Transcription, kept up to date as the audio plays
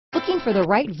Looking for the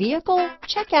right vehicle?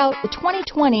 Check out the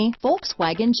 2020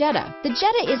 Volkswagen Jetta. The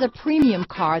Jetta is a premium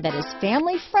car that is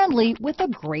family friendly with a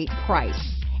great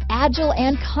price. Agile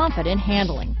and confident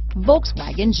handling.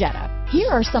 Volkswagen Jetta. Here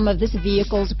are some of this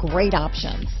vehicle's great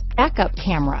options: backup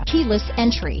camera, keyless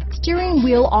entry, steering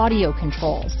wheel audio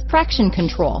controls, traction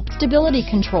control, stability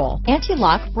control,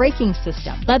 anti-lock braking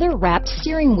system, leather-wrapped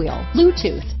steering wheel,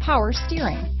 Bluetooth, power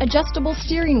steering, adjustable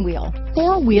steering wheel,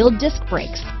 four-wheel disc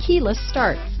brakes, keyless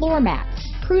start, floor mats,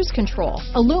 cruise control,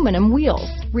 aluminum wheels,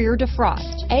 rear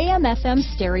defrost, AM/FM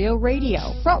stereo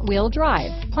radio, front wheel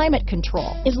drive, climate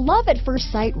control. Is love at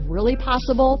first sight really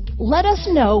possible? Let us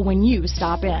know when you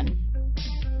stop in.